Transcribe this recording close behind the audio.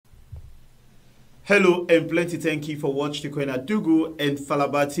Hello and plenty thank you for watching the Dugu and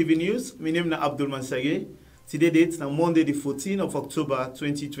Falaba TV News. My name is Abdul Mansage. Today date is Monday the 14th of October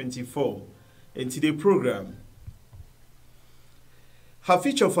 2024. And today program. Her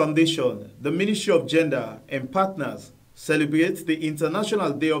Future Foundation, the Ministry of Gender and Partners celebrates the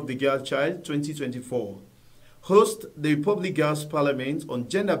International Day of the Girl Child 2024. Host the Republic Girls Parliament on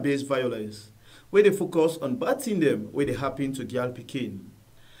gender-based violence, where they focus on battling them where they happen to girl Pekin.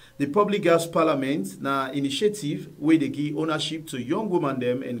 The Public Girls Parliament na initiative where they give ownership to young women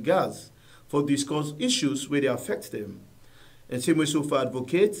them and girls for discuss issues where they affect them. And same way so far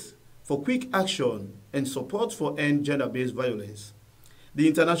advocates for quick action and support for end gender-based violence. The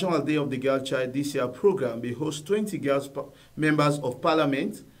International Day of the Girl Child this year program will host 20 girls members of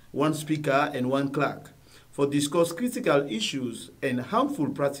parliament, one speaker and one clerk for discuss critical issues and harmful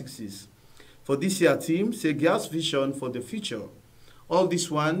practices. For this year team, say girls' vision for the future. All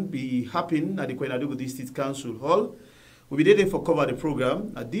this one be happening at the Kwenadugu District Council Hall. We'll be there for cover the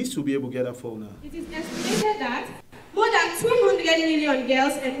program, and this will be able to get a phone now. It is estimated that more than 200 million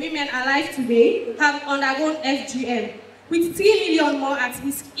girls and women alive today have undergone FGM, with 3 million more at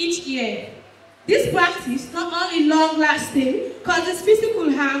risk each year. This practice not only long-lasting, causes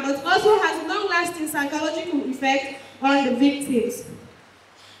physical harm, but also has long-lasting psychological effect on the victims.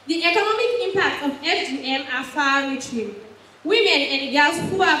 The economic impact of FGM are far-reaching. Women and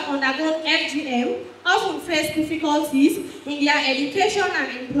girls who have undergone FGM often face difficulties in their education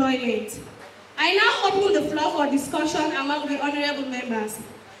and employment. I now open the floor for discussion among the honorable members.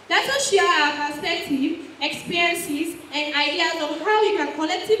 Let us share our perspective, experiences, and ideas on how we can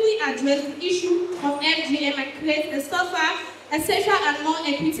collectively address the issue of FGM and create a safer and more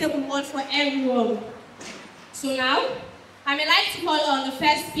equitable world for everyone. So now, I would like to call on the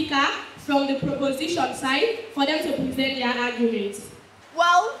first speaker from the proposition side for them to present their arguments.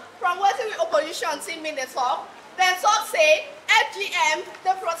 Well, from what the opposition team in the talk say FGM,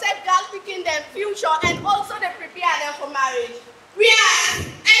 they protect girls picking their future and also they prepare them for marriage. Whereas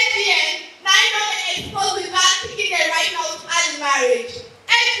FGM, now exposed with girls picking their right now to early marriage.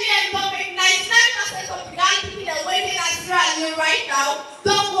 FGM don't make 99% of the girls picking their waiting and right now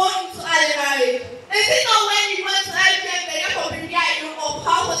don't go into early marriage. Is it not when you went to FGM they get to prepare you of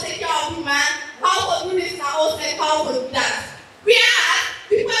how to take care of the man, how to do this now, and how to do that. Whereas,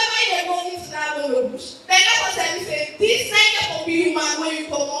 before they go into that bono bush, they never say, this thing for being man when you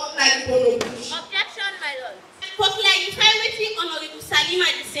come on like bono bush. Objection, my lord. For clarifying Honorable Salima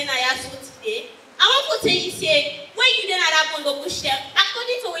Disenayasu today, I want to tell you, say, when you didn't have bono bush there,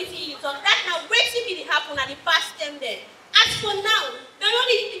 according to what you talk, that now waiting really happen at the past them there. As for now,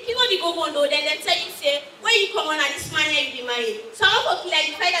 people go bondo, then they tell you, say, when you come on at this man here, you be married. So I want to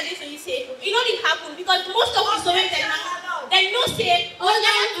clarify that this when you say, it not happen because most of us don't they know say, all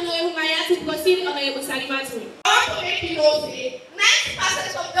that Honorable Maya to proceed Honorable Salima to. I want to make you know, say,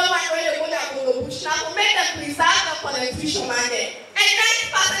 90% of them are going to go down to the bush now to make them preserve them for the future man there. And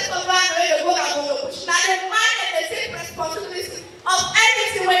 90% of them are going to go down to the bush now the man that they take responsibility of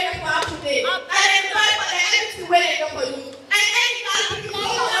everything where they have today. And they try for the everything where they do for you. And any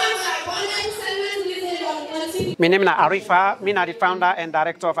My name is Arifa. I'm the founder and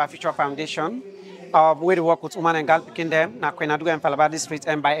director of Her Future Foundation. We work with women and girls picking them na Kwenadugu and Falaba district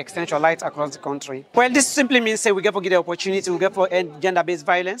and by extension light across the country. Well, this simply means say we get for get the opportunity, we get for end gender-based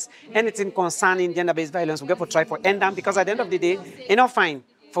violence, anything concerning gender-based violence, we get for try for end them because at the end of the day, enough fine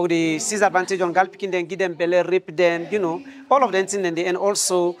for the seize advantage on girl picking them, give them belly, rape them, you know, all of them things in the end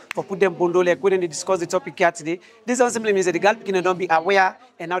also for put them bundle like when they discuss the topic here today. This don't simply means that the girl picking them don't be aware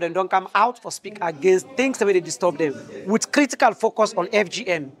and now they don't come out for speak against things the way they disturb them with critical focus on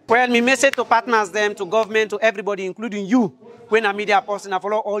FGM. Well, me message to partners them, to government, to everybody, including you, when a media person, I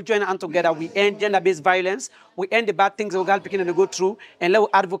follow all join and together, we end gender-based violence, we end the bad things that girl picking them go through, and let us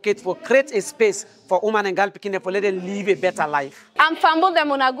advocate for create a space for women and girl picking them for let them live a better life. I'm Fambo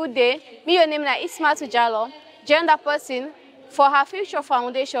them on a good day. Me, your name is Isma Tujalo, gender person for Her Future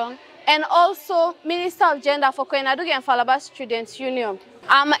Foundation, and also Minister of Gender for Kwenadugu and Falaba Students Union.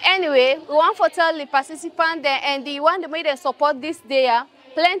 Anyway, we want to tell the participants there and the one that made them support this day.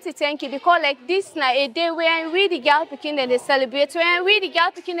 Plenty thank you because like this na a day where we the girl picking and they celebrate, when we the girl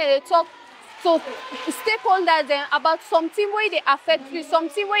picking and they talk to stakeholders about something where they affect you,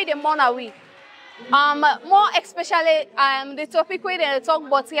 something where they mourn away. More especially the topic where they talk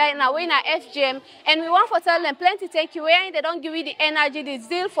about right now in FGM, and we want to tell them plenty thank you where they don't give you the energy, the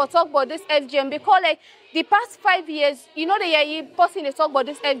zeal for talk about this FGM because like the past 5 years, you know the person they talk about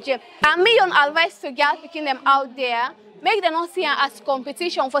this FGM. And me on advice to girls picking them out there, make them not see it as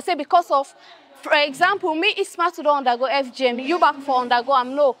competition for say because of For example, me Isma to undergo FGM, you back for undergo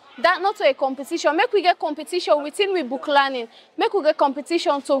no. That not to a competition. Make we get competition within we book learning. Make we get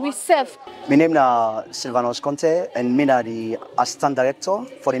competition to we self. My name is Silvanos Conte and me the Assistant Director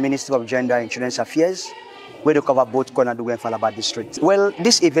for the Ministry of Gender and Children's Affairs, where they cover both Koinadugu and Falaba district. Well,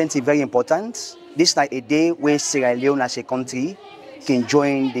 this event is very important. This is like a day where Sierra Leone as a country can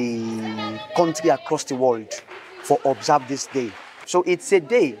join the country across the world for observe this day. So it's a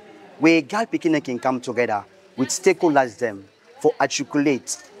day where girl pikin can come together with stakeholders them for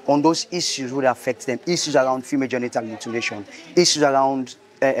articulate on those issues that affect them, issues around female genital mutilation, issues around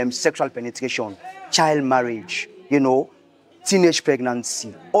sexual penetration, child marriage, you know, teenage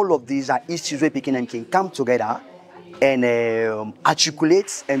pregnancy. All of these are issues where pikin can come together and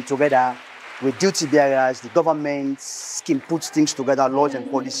articulate and together with duty bearers, the government can put things together, laws and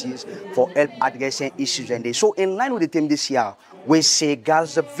policies for help addressing issues. And so in line with the theme this year, we say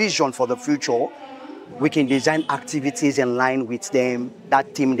girls the vision for the future, we can design activities in line with them,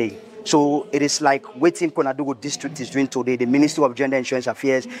 that theme day. So it is like what Team Koinadugu District is doing today, the Ministry of Gender and Children's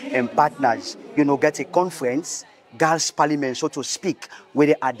Affairs and partners, you know, get a conference, girls' parliament, so to speak, where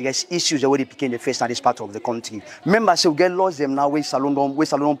they address issues that already became the face in this part of the country. Remember, so we get laws them now where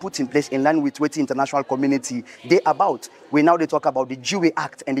Salon put in place in line with what the international community they about. We now they talk about the Jury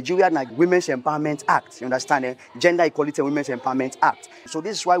Act and the Jury Act, like Women's Empowerment Act. You understand? Eh? Gender Equality and Women's Empowerment Act. So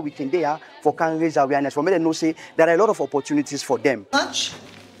this is why we can there for can raise awareness. For me, they know say there are a lot of opportunities for them. Much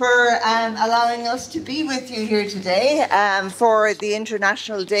for allowing us to be with you here today for the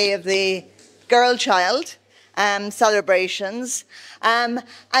International Day of the Girl Child. Celebrations. And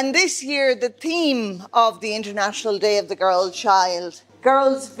this year, the theme of the International Day of the Girl Child,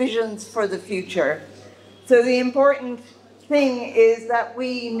 Girls' Visions for the Future. So the important thing is that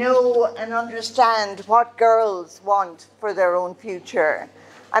we know and understand what girls want for their own future.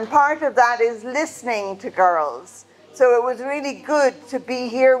 And part of that is listening to girls. So it was really good to be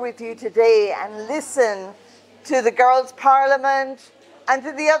here with you today and listen to the Girls' Parliament, and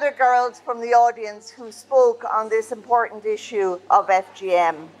to the other girls from the audience who spoke on this important issue of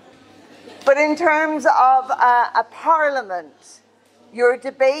FGM. But in terms of a parliament, your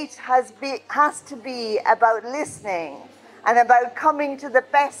debate has to be about listening and about coming to the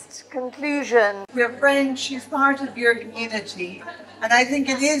best conclusion. Your friend, she's part of your community. And I think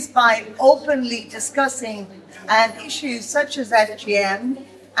it is by openly discussing issues such as FGM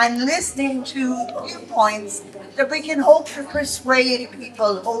and listening to viewpoints that we can hope to persuade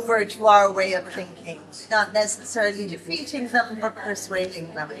people over to our way of thinking, not necessarily defeating them, but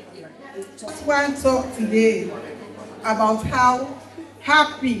persuading them. Just want to talk today about how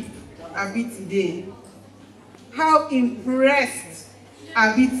happy are we today, how impressed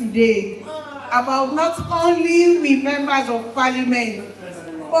are we today about not only we members of parliament,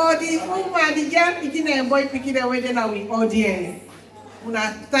 but the woman, the girl picking and boy picking and waiting our audience.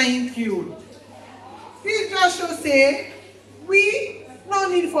 Una, thank you. This just shows say we no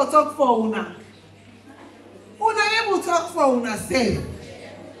need for talk for una. Una able talk for una self.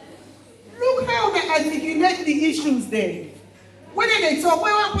 Look how they articulate the issues there. When they talk,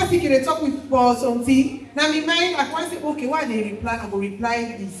 when one person can talk with for something, now me mind I want to say, okay, why they reply? I go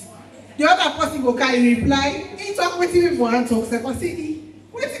reply this. The other person go carry reply. He talk with him and talk. Say, what if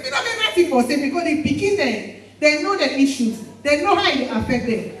you don't get nothing for say because they picking them, they know the issues. They know how it affects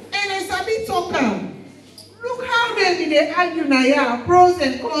them. And they sabi talk down. Look how they argue now, pros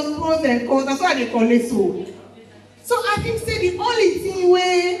and cons, that's why they call it so. So I think say the only thing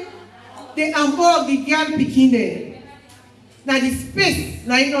where they involve the girl picking them, now the space,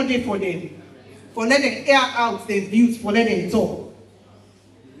 now you know there for them. For let them air out their views, for let them talk.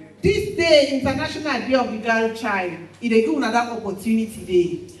 This day, International Day of the Girl Child, it is give another opportunity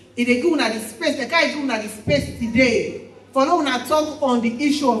day. It is give another space, the guy is giving the space today. For now, we talk on the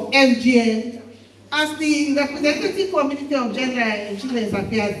issue of FGM as the representative community of gender and children's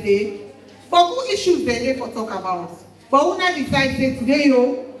affairs day. But who issues they for talk about? But we decide say today,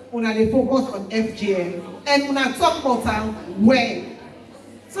 we focus on FGM and we talk about them well.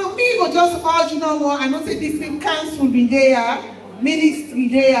 So me go just urge no more. I know say district council be there, ministry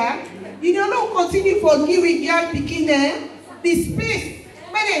there. You don't continue for giving young picking them the space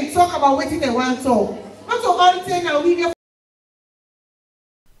when they talk about what they want to talk. Not to all say now we get.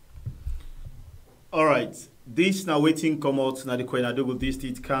 All right, this now waiting come out na the Koinadugu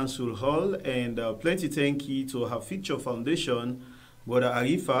District Council Hall, and plenty thank you to her Future Foundation, Brother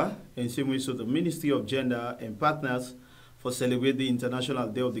Arifa, and same way to the Ministry of Gender and partners for celebrating the International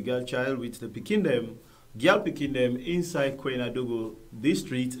Day of the Girl Child with the girl picking them inside Koinadugu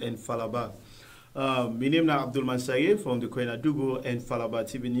District and Falaba. My name is Abdul Mansaye from the Koinadugu and Falaba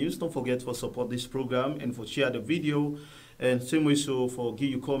TV News. Don't forget for support this program and for share the video, and same way so for give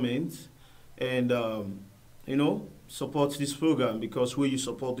you comments and you know, support this program, because when you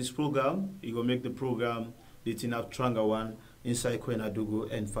support this program, it will make the program the Tinap Tranga one inside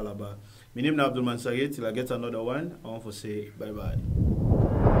Koinadugu and Falaba. My name is Abdul Mansaye. Till I get another one, I want to say bye bye.